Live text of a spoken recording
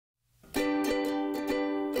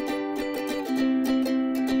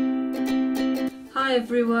Hi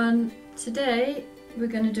everyone, today we're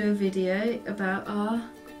going to do a video about our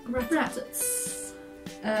rats.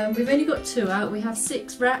 We've only got 2 out, we have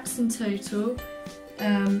 6 rats in total,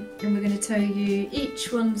 and we're going to tell you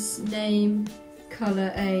each one's name,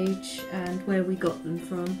 colour, age and where we got them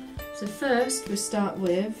from. So first we'll start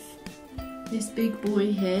with this big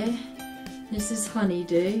boy here. This is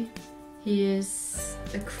Honeydew. He is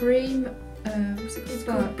a cream, what's it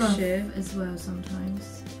called? Berkshire as well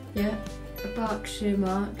sometimes. Yeah, a Berkshire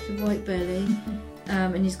marked, a white belly,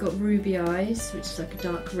 and he's got ruby eyes, which is like a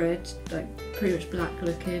dark red, like pretty much black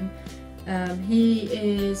looking. He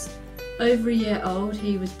is over a year old.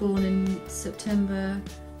 He was born in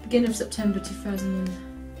beginning of September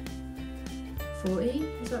 2014,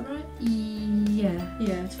 is that right?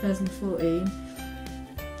 Yeah, 2014.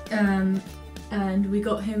 And we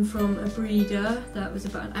got him from a breeder that was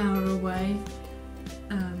about an hour away.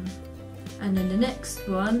 And then the next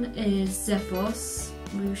one is Zephos.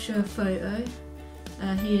 We'll show a photo.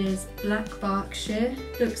 He is Black Berkshire.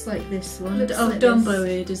 Looks like this one. Looks like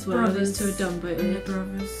Dumbo-eared as well. Brothers. These 2 are Dumbo-eared.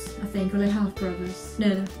 Brothers. I think, or they're half brothers.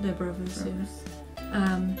 No, they're brothers.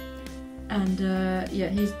 Yeah,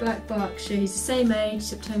 he's Black Berkshire. He's the same age,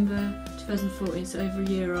 September 2014, so over a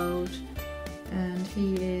year old. And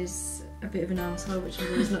he is a bit of an arsehole, which is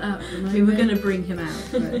always not out at the moment. We were going to bring him out,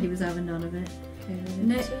 but he was having none of it.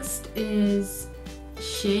 Next is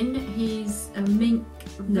Shin. He's a mink.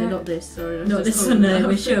 No, not this. Sorry, not this one. No,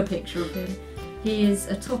 we'll show a picture of him. He is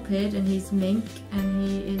a topid and he's mink, and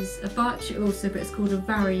he is a Berkshire also, but it's called a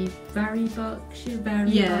Vari Berkshire.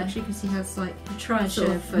 Berkshire, because he has like sort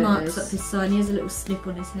of marks up his side. And he has a little snip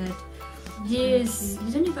on his head. He's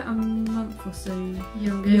only about a month or so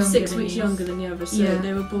younger. 6 weeks younger than the others. So yeah,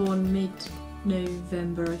 they were born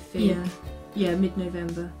mid-November, I think. Yeah,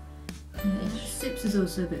 mid-November. Sips is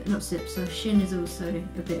also a bit, not Sips, so Shin is also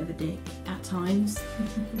a bit of a dick at times.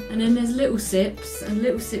 And then there's Little Sips, and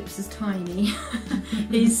Little Sips is tiny.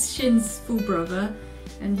 He's Shin's full brother,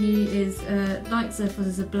 and he is, like Zephos,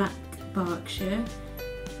 is a Black Berkshire.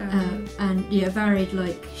 And yeah, varied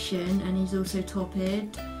like Shin, and he's also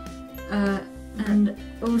top-eared. And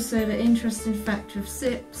also the interesting fact of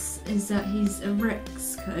Sips is that he's a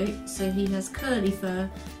Rex coat, so he has curly fur,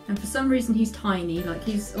 and for some reason he's tiny, like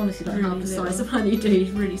he's honestly like really half the size of Honeydew.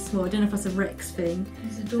 He's really small. I don't know if that's a Rex thing.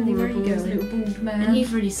 He's adorable, he's a little bald man. And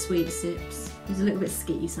he's really sweet, Sips. He's a little bit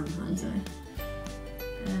skitty sometimes though.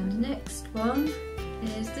 And the next one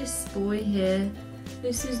is this boy here.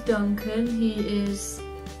 This is Duncan. He is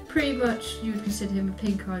pretty much, you would consider him a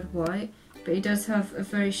pink-eyed white, but he does have a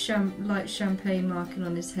very light champagne marking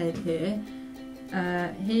on his head here.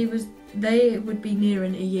 They would be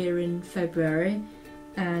nearing a year in February,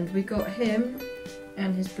 and we got him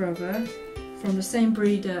and his brother from the same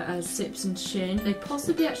breeder as Sips and Shin. They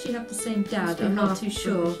possibly actually have the same dad, I'm not too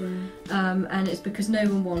sure. And it's because no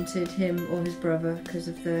one wanted him or his brother because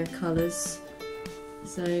of their colours.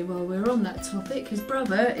 So while we're on that topic, his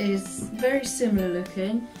brother is very similar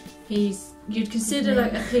looking. You'd consider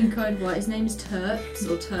like a pink-eyed white. His name is Terps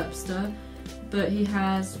or Terpster, but he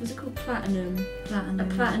has, what's it called, platinum, a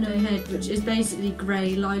platinum head, which is basically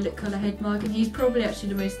grey lilac colour head mark, and he's probably actually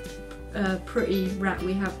the most pretty rat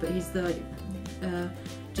we have, but he's like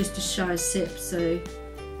just as shy as Sips, so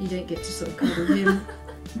you don't get to sort of cuddle him.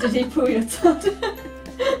 Did he pull your tongue?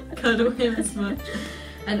 Cuddle him as much.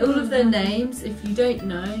 And all of their names, if you don't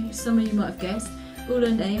know, some of you might have guessed, all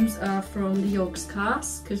their names are from the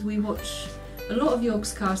Yogscast, because we watch a lot of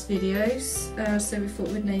Yogscast videos, so we thought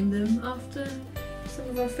we'd name them after some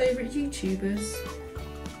of our favourite YouTubers.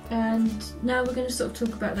 And now we're going to sort of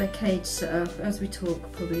talk about their cage setup. As we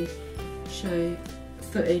talk, probably show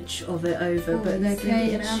footage of it over, but their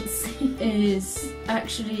cage is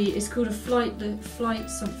actually, it's called a flight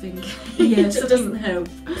something cage. Yeah, it doesn't help.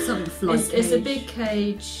 Something flight cage. It's a big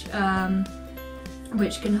cage,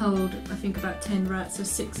 which can hold, I think, about 10 rats.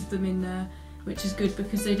 There's 6 of them in there, which is good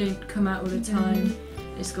because they don't come out all the time.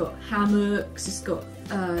 It's got hammocks, it's got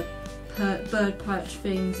bird patch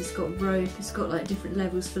things, it's got rope, it's got like different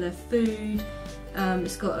levels for their food.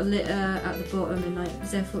 It's got a litter at the bottom and like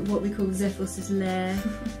what we call Zephos' lair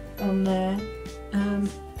on there.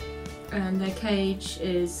 And their cage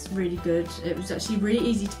is really good. It was actually really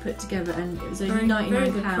easy to put together, and it was only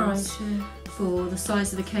 £99 for the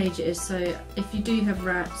size of the cage it is. So if you do have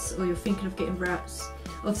rats, or you're thinking of getting rats,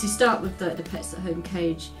 obviously start with the Pets at Home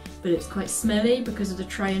cage, but it's quite smelly because of the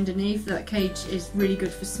tray underneath. That cage is really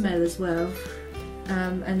good for smell as well.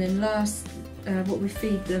 And then last, what we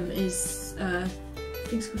feed them is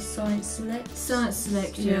think it's called Science Select. Science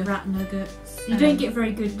Select, yeah, rat nuggets. You Um, don't get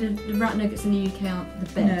very good. The rat nuggets in the UK aren't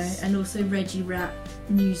the best. No, and also Reggie Rat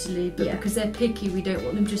muesli, but Yeah. because they're picky, we don't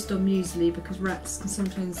want them just on muesli because rats can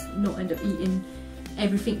sometimes not end up eating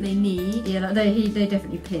everything they need. Yeah, like they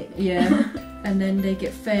definitely pick. Yeah. And then they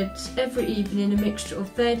get fed every evening a mixture of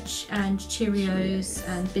veg and Cheerios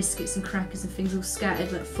and biscuits and crackers and things all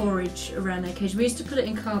scattered like forage around their cage. We used to put it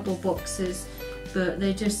in cardboard boxes, but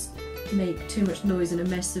they just make too much noise and a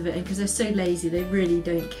mess of it, and because they're so lazy they really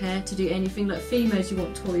don't care to do anything. Like females you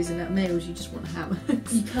want toys, and at males you just want hammers.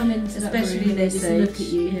 You come into that Especially room and they this just age. look at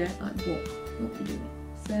you Yeah. like, what are you doing?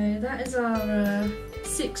 So that is our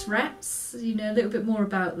 6 rats. You know a little bit more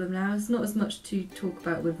about them now. There's not as much to talk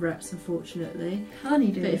about with rats, unfortunately.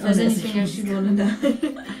 Honeydew. But if there's anything else you want to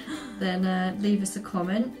know, then leave us a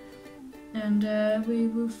comment, and we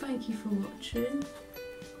will thank you for watching,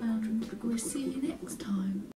 and we'll see you next time.